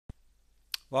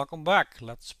Welcome back.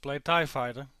 Let's play TIE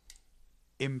Fighter.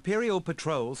 Imperial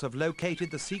patrols have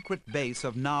located the secret base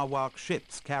of Narwhal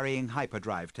ships carrying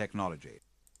hyperdrive technology.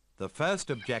 The first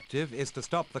objective is to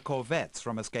stop the corvettes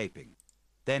from escaping.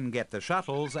 Then get the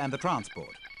shuttles and the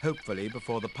transport, hopefully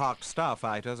before the parked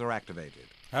starfighters are activated.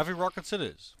 Heavy rockets it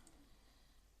is.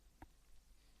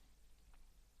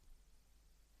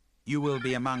 You will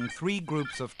be among 3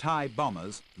 groups of TIE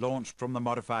bombers launched from the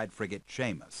modified frigate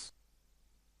Seamus.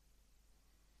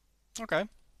 Okay.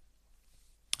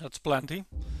 That's plenty.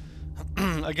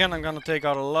 Again, I'm gonna take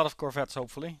out a lot of corvettes,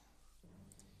 hopefully.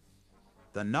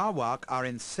 The Narwhal are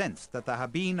incensed that the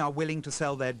Habeen are willing to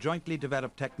sell their jointly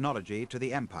developed technology to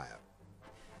the Empire.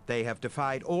 They have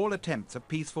defied all attempts at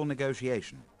peaceful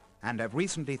negotiation and have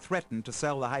recently threatened to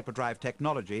sell the hyperdrive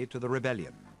technology to the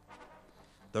rebellion.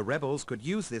 The rebels could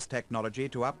use this technology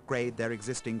to upgrade their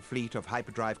existing fleet of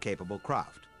hyperdrive-capable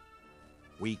craft.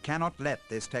 We cannot let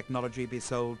this technology be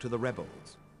sold to the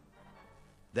rebels.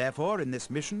 Therefore, in this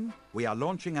mission, we are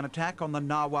launching an attack on the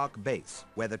Narwhal base,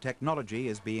 where the technology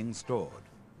is being stored.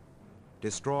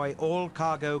 Destroy all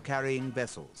cargo-carrying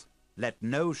vessels. Let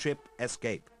no ship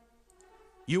escape.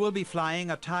 You will be flying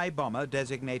a TIE bomber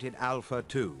designated Alpha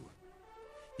 2.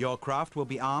 Your craft will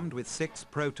be armed with 6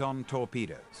 proton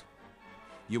torpedoes.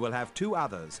 You will have 2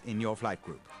 others in your flight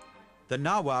group. The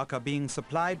Narwhal are being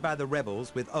supplied by the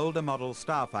rebels with older model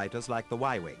starfighters like the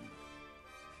Y-Wing.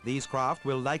 These craft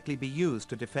will likely be used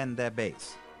to defend their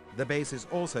base. The base is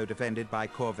also defended by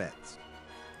corvettes.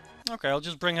 Okay, I'll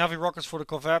just bring heavy rockets for the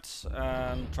corvettes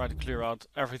and try to clear out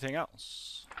everything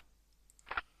else.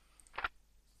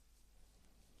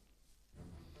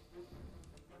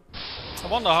 I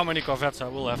wonder how many corvettes I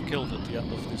will have killed at the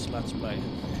end of this Let's Play.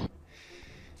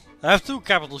 I have 2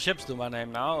 capital ships to my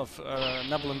name now, of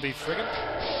Nebulon B frigate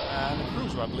and a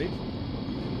cruiser, I believe.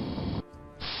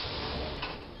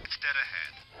 Dead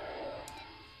ahead.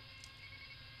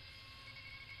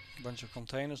 Bunch of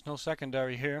containers, no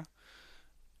secondary here.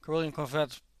 Corellian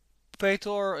corvette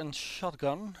Pator and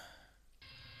shotgun.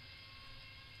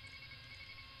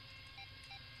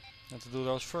 Have to do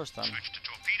those first then. Switch to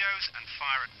torpedoes and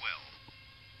fire at will.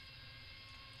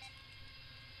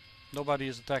 Nobody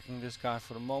is attacking this guy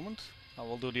for the moment. I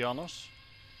will do the honors.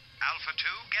 Alpha 2,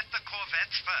 get the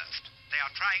corvettes first. They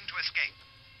are trying to escape.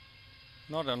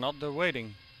 No, they're not. They're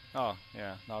waiting. Oh,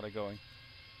 yeah. Now they're going.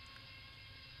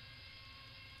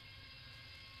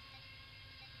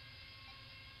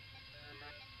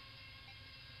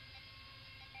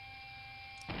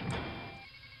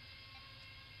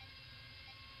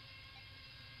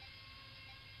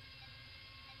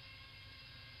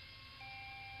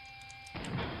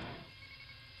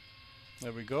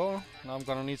 There we go. Now I'm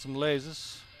gonna need some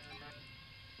lasers.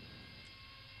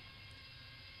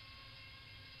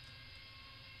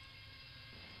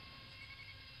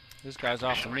 This guy's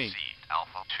after me. Received.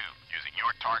 Alpha 2, using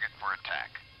your target for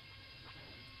attack.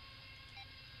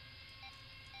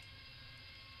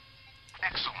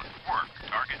 Excellent work.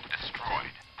 Target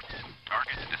destroyed.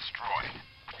 Target destroyed.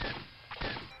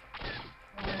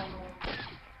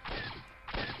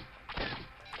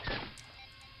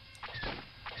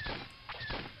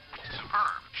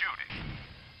 Superb shooting.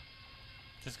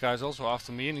 This guy's also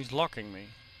after me and he's locking me.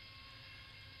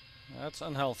 That's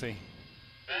unhealthy.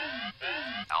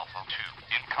 Alpha 2,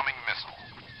 incoming missile.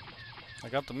 I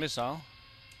got the missile.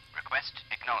 Request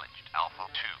acknowledged. Alpha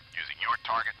 2, using your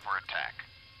target for attack.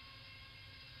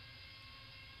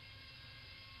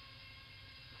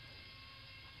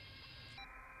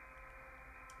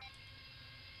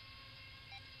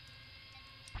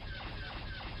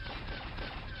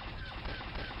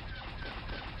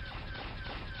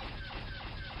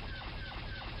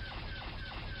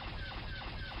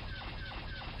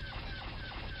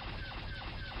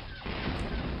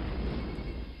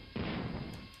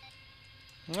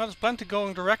 Well, there's plenty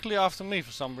going directly after me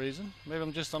for some reason. Maybe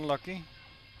I'm just unlucky.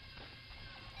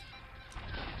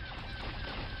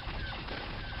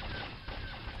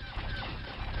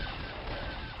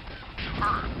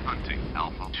 Superb hunting.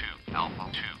 Alpha 2, Alpha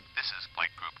 2. This is Flight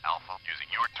Group Alpha, using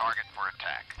your target for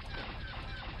attack.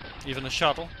 Even a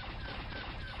shuttle.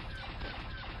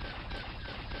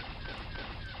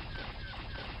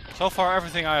 So far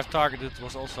everything I have targeted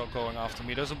was also going after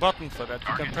me. There's a button for that.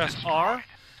 You can press R.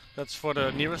 That's for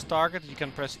the nearest target. You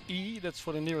can press E. That's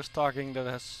for the nearest target that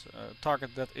has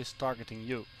target that is targeting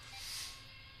you.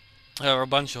 There are a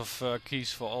bunch of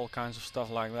keys for all kinds of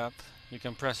stuff like that. You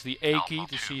can press the A key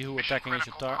to see who attacking is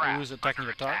who is attacking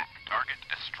your target. Target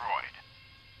destroyed.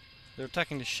 They're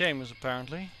attacking the Seamus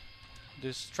apparently.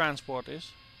 This transport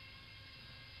is.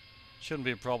 Shouldn't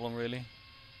be a problem really.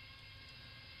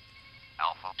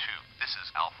 Alpha 2, this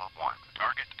is Alpha 1.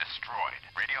 Target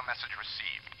Message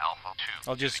received. Alpha 2.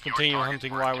 I'll just Using your continue target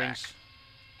hunting for attack. Y-wings.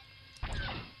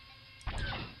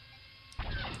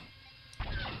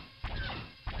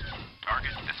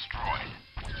 Target destroyed.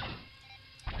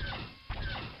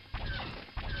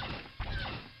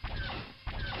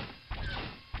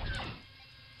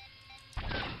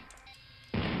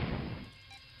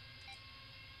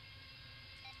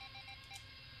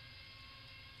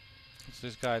 What's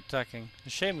this guy attacking? The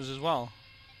Seamus as well.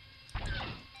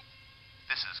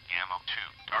 This is Gamma 2.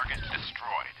 Target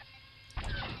destroyed.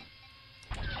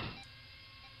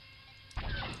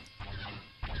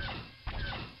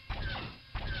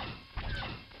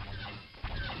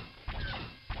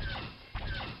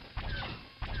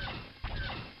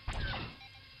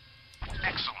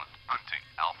 Excellent hunting,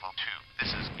 Alpha 2.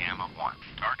 This is Gamma 1.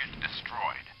 Target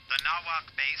destroyed. The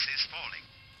Nawak base is falling.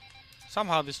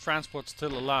 Somehow this transport's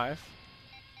still alive.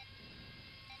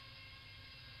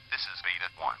 This is Beta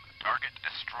 1. Target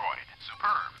destroyed.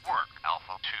 Superb work,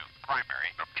 Alpha 2.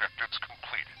 Primary objectives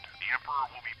completed. The Emperor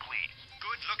will be pleased.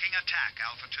 Good-looking attack,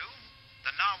 Alpha 2.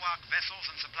 The Nawak vessels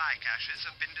and supply caches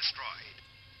have been destroyed.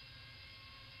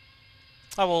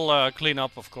 I will clean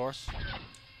up, of course.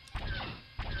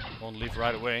 Won't leave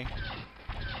right away.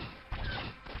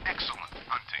 Excellent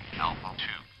hunting, Alpha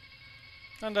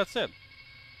 2. And that's it.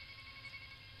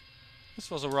 This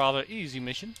was a rather easy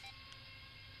mission.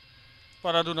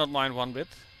 But I do not mind one bit.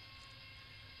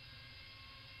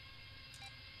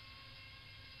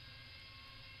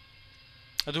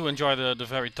 I do enjoy the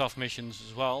very tough missions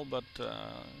as well, but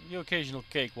the occasional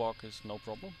cakewalk is no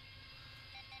problem.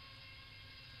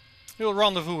 We'll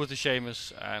rendezvous with the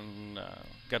Seamus and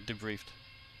get debriefed.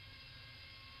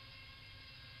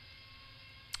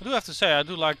 I do have to say, I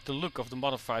do like the look of the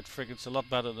modified frigates a lot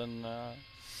better than the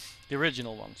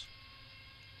original ones.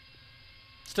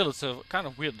 Still, it's a kind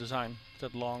of weird design,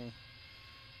 that long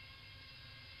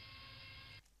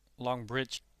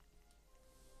bridge.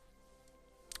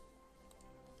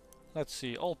 Let's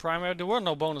see, all primary. There were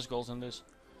no bonus goals in this.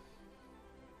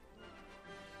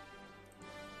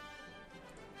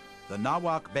 The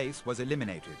Nawak base was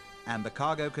eliminated, and the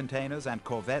cargo containers and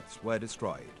corvettes were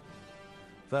destroyed.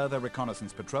 Further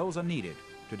reconnaissance patrols are needed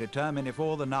to determine if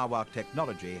all the Nawak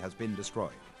technology has been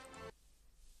destroyed.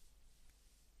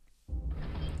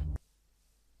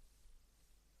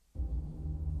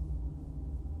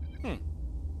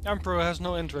 Emperor has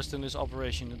no interest in this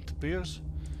operation, it appears.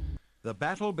 The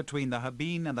battle between the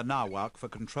Habeen and the Nawak for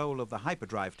control of the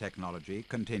hyperdrive technology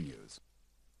continues.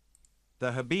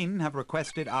 The Habeen have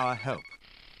requested our help.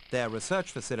 Their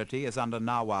research facility is under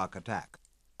Nawak attack.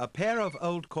 A pair of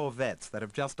old corvettes that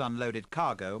have just unloaded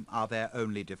cargo are their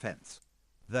only defense.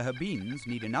 The Habeens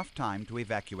need enough time to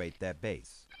evacuate their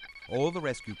base. All the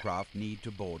rescue craft need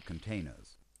to board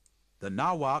containers. The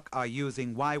Nawak are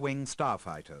using Y-wing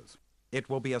starfighters. It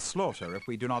will be a slaughter if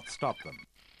we do not stop them.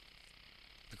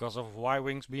 Because of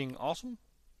Y-wings being awesome?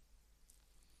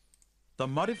 The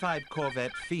modified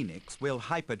corvette Phoenix will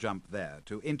hyperjump there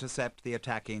to intercept the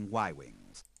attacking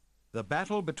Y-wings. The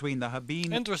battle between the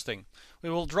Habeen... Interesting. We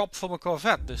will drop from a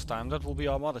corvette this time. That will be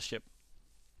our mothership.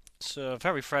 It's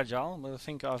very fragile, but I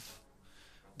think I've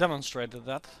demonstrated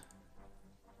that.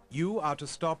 You are to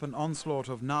stop an onslaught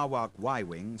of Nawak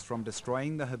Y-wings from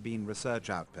destroying the Habeen research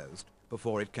outpost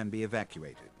before it can be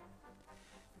evacuated.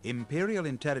 Imperial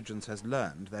intelligence has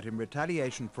learned that in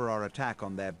retaliation for our attack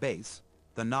on their base,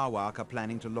 the Nawak are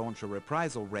planning to launch a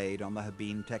reprisal raid on the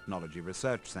Habeen Technology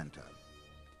Research Center.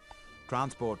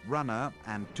 Transport Runner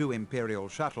and 2 Imperial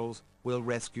shuttles will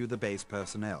rescue the base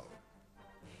personnel.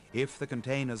 If the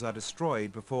containers are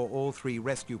destroyed before all 3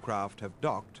 rescue craft have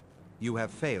docked, you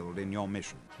have failed in your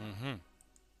mission.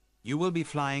 You will be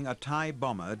flying a TIE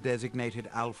bomber designated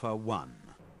Alpha 1.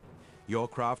 Your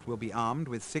craft will be armed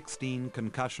with 16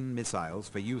 concussion missiles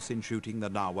for use in shooting the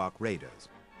Nawak raiders.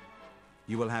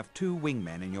 You will have 2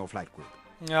 wingmen in your flight group.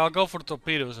 Yeah, I'll go for the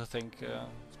torpedoes, I think.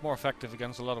 It's more effective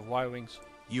against a lot of Y-wings.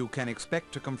 You can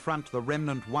expect to confront the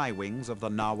remnant Y-wings of the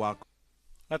Nawak.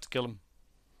 Let's kill him.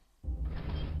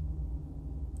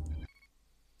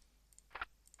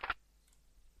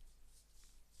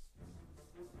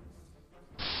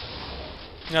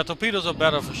 Yeah, torpedoes are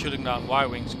better for shooting down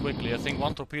Y-wings quickly. I think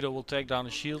 1 torpedo will take down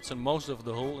the shields and most of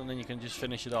the hull, and then you can just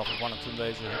finish it off with 1 or 2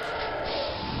 laser hits.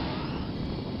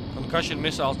 Concussion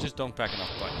missiles just don't pack enough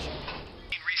punch.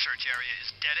 Research area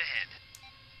is dead ahead.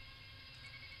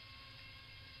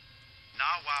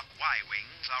 Nawak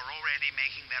Y-wings are already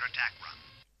making their attack run.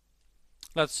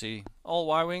 Let's see. All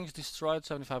Y-wings destroyed,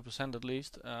 75% at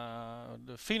least.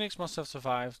 The Phoenix must have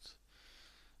survived.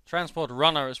 Transport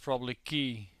Runner is probably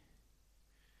key.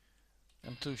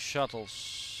 And 2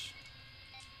 shuttles.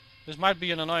 This might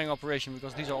be an annoying operation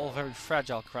because these are all very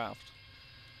fragile craft.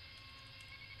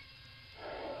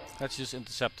 Let's just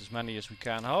intercept as many as we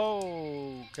can.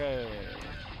 Okay.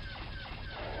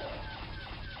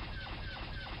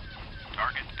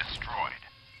 Target destroyed.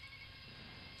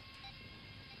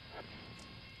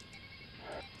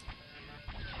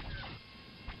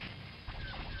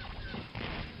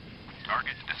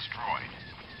 Target destroyed.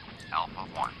 Alpha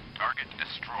 1. Target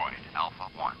destroyed. Alpha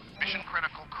 1. Mission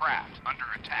critical craft under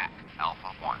attack. Alpha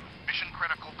 1. Mission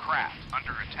critical craft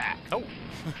under attack. Oh,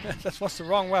 that was the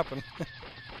wrong weapon.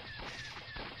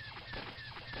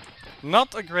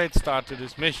 Not a great start to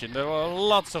this mission. There were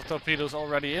lots of torpedoes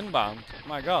already inbound.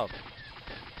 My god.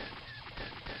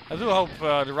 I do hope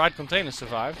the right containers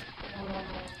survive.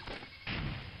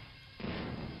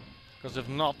 Because if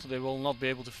not, they will not be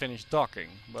able to finish docking.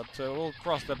 But we'll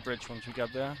cross that bridge once we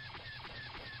get there.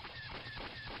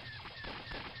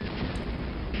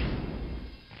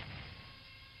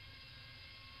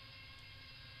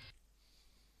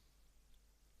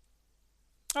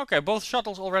 Okay, both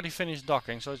shuttles already finished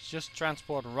docking, so it's just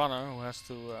Transport Runner who has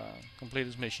to complete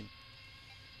his mission.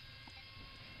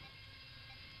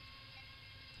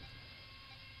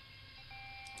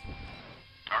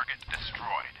 Target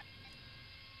destroyed.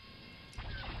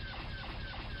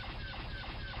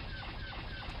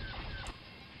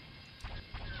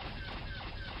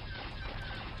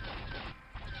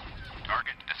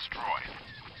 Target destroyed.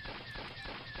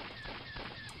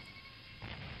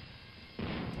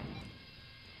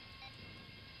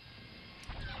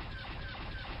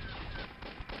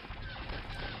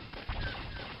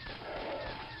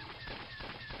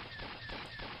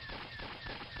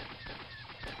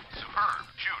 Superb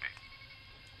shooting.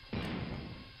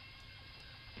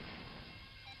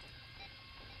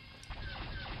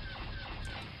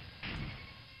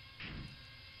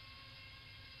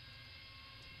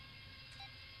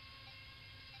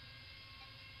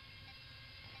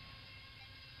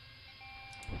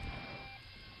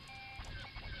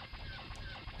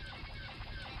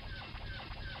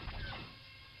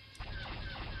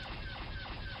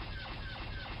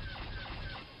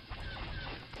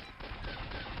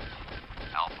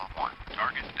 Alpha 1.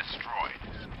 Target destroyed.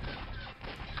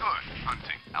 Good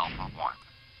hunting, Alpha 1.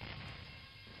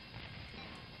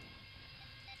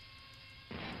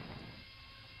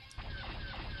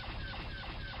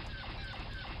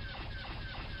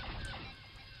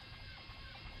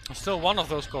 There's still one of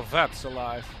those corvettes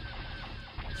alive.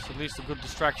 It's at least a good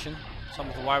distraction. Some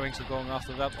of the Y-wings are going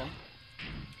after that one.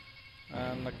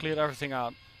 And I cleared everything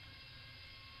out.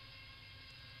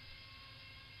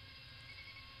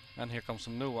 And here come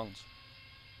some new ones.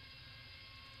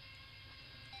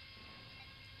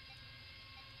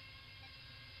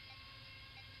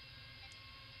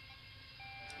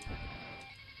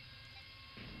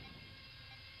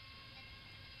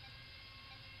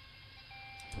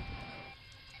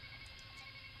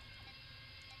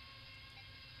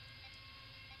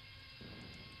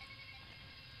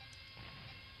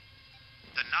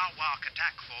 The Narwhal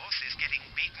attack force is getting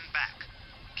beaten back.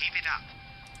 Keep it up.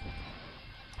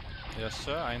 Yes,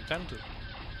 sir, I intend to. Good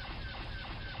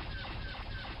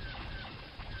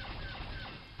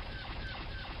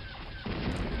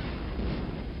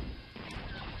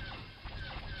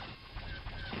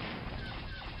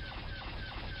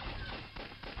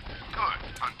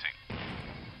hunting.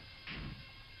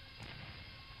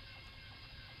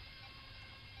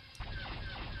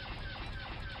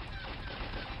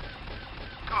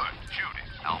 Good shooting,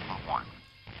 Alpha 1.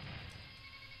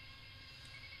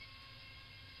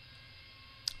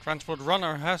 Transport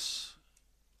Runner has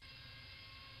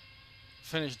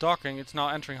finished docking. It's now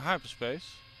entering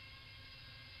hyperspace.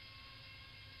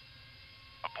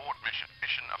 Abort mission.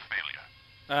 Mission of failure.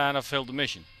 And I failed the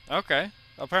mission. Okay.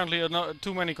 Apparently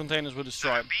too many containers were The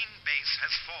destroyed. Rabin base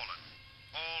has fallen.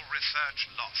 All research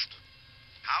lost.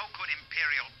 How could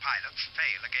Imperial pilots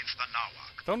fail against the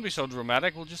Narwhal? Don't be so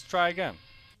dramatic, we'll just try again.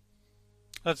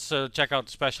 Let's check out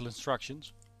the special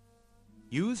instructions.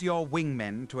 Use your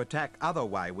wingmen to attack other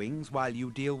Y-wings while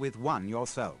you deal with one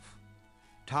yourself.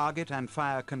 Target and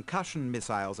fire concussion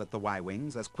missiles at the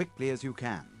Y-wings as quickly as you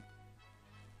can.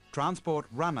 Transport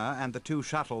Runner and the 2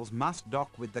 shuttles must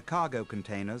dock with the cargo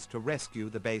containers to rescue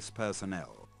the base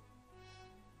personnel.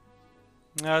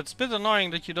 It's a bit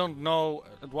annoying that you don't know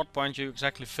at what point you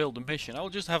exactly failed the mission. I'll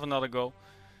just have another go.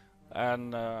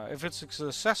 And if it's a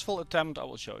successful attempt, I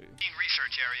will show you.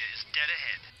 Research area is dead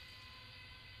ahead.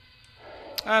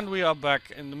 And we are back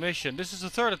in the mission. This is the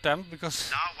 3rd attempt because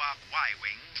Narwhal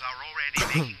Y-wings are already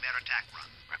making their attack run.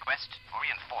 Request for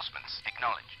reinforcements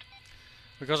acknowledged.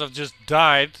 I've just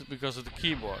died because of the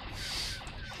keyboard.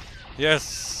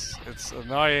 Yes, It's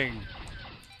annoying.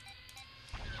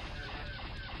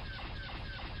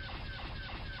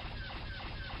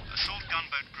 Assault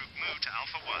gunboat group move to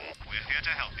Alpha 1. We're here to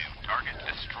help you. Target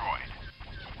destroyed.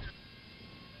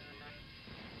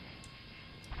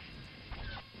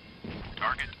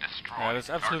 Target destroyed. Yeah, there's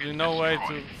absolutely no way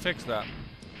to fix that.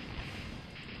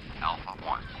 Alpha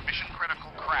 1. Mission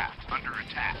critical craft under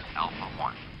attack. Alpha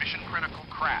 1. Mission critical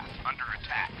craft under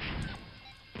attack.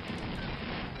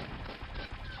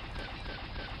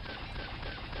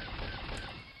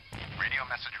 Radio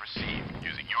message received.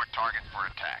 Using your target for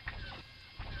attack.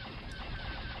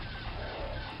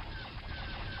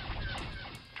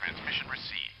 Transmission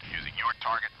received. Using your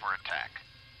target for attack.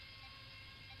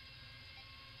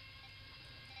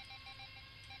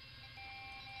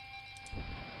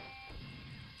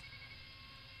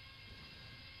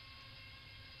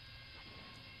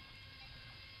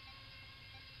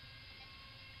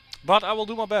 But I will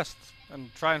do my best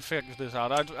and try and figure this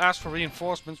out. I'd ask for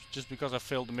reinforcements just because I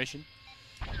failed the mission.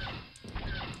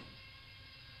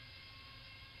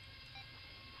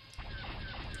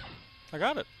 I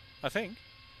got it, I think.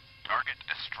 Target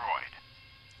destroyed.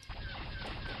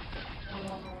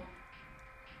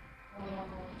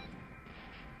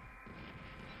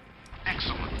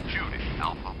 Excellent. Shooting.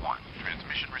 Alpha 1.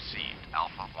 Transmission received.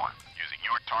 Alpha 1. Using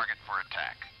your target for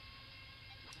attack.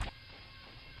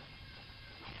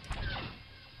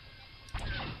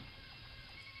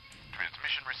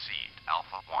 Transmission received.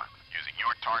 Alpha 1. Using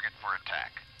your target for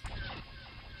attack.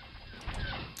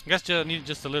 I guess you need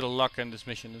just a little luck in this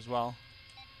mission as well.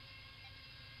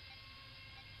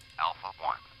 Alpha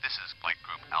 1. This is Flight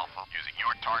Group Alpha. Using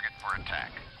your target for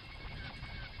attack.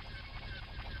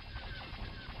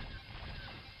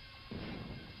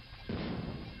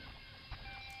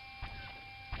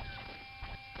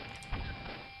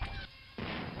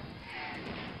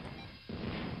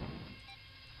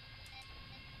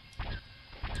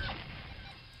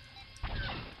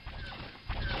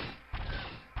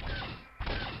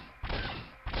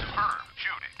 Superb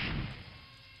shooting.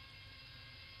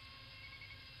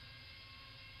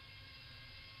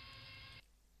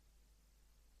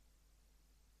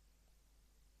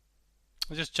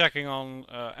 I'm just checking on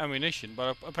ammunition,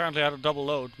 but apparently I had a double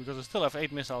load because I still have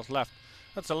 8 missiles left.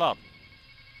 That's a lot.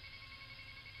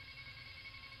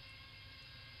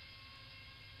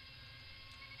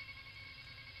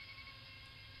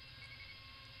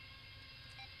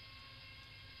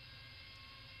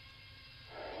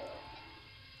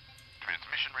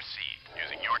 Transmission received.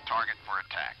 Using your target for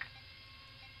attack.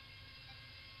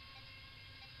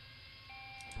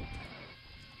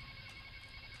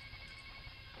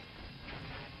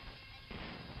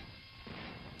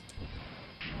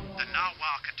 The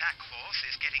Narwhal attack force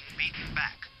is getting beaten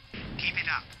back. Keep it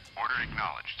up. Order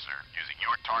acknowledged, sir. Using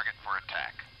your target for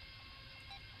attack.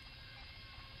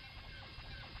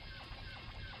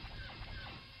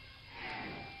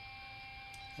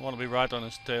 I want to be right on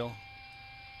his tail.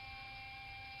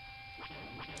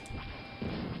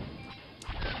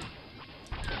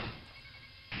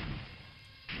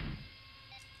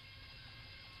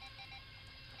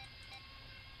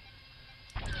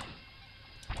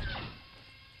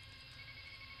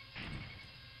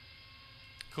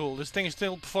 Cool, this thing is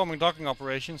still performing docking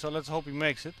operations, so let's hope he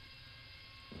makes it.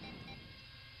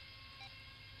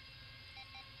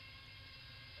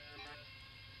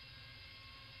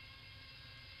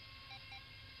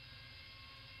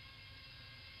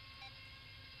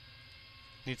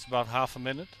 Needs about half a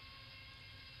minute.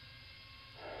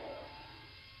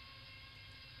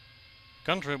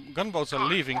 Gunboats are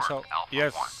leaving, so Alpha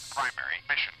yes. 1. Primary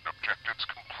mission objectives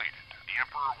completed. The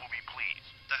Emperor will be pleased.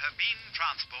 The Habine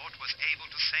transport was able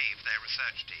to save their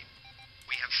research team.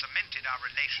 We have cemented our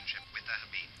relationship with the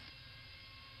Habine.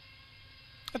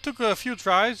 It took a few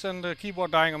tries and the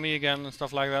keyboard dying on me again and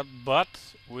stuff like that, but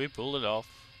we pulled it off.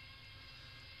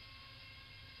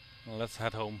 Well, let's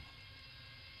head home.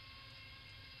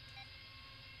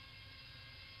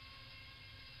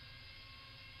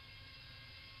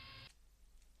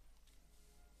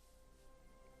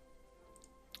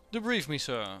 Debrief me,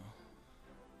 sir.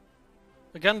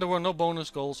 Again, there were no bonus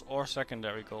goals or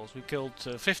secondary goals. We killed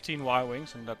 15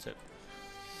 Y-Wings and that's it.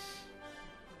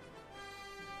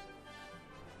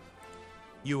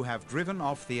 You have driven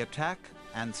off the attack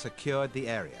and secured the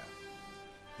area.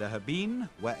 The Habine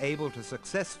were able to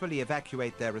successfully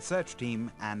evacuate their research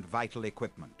team and vital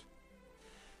equipment.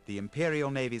 The Imperial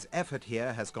Navy's effort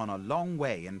here has gone a long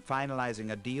way in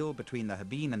finalizing a deal between the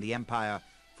Habine and the Empire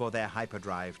for their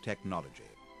hyperdrive technology.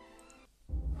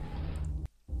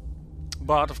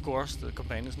 But of course, the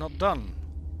campaign is not done.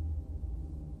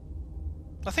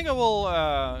 I think I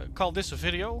will call this a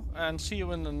video and see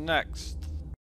you in the next.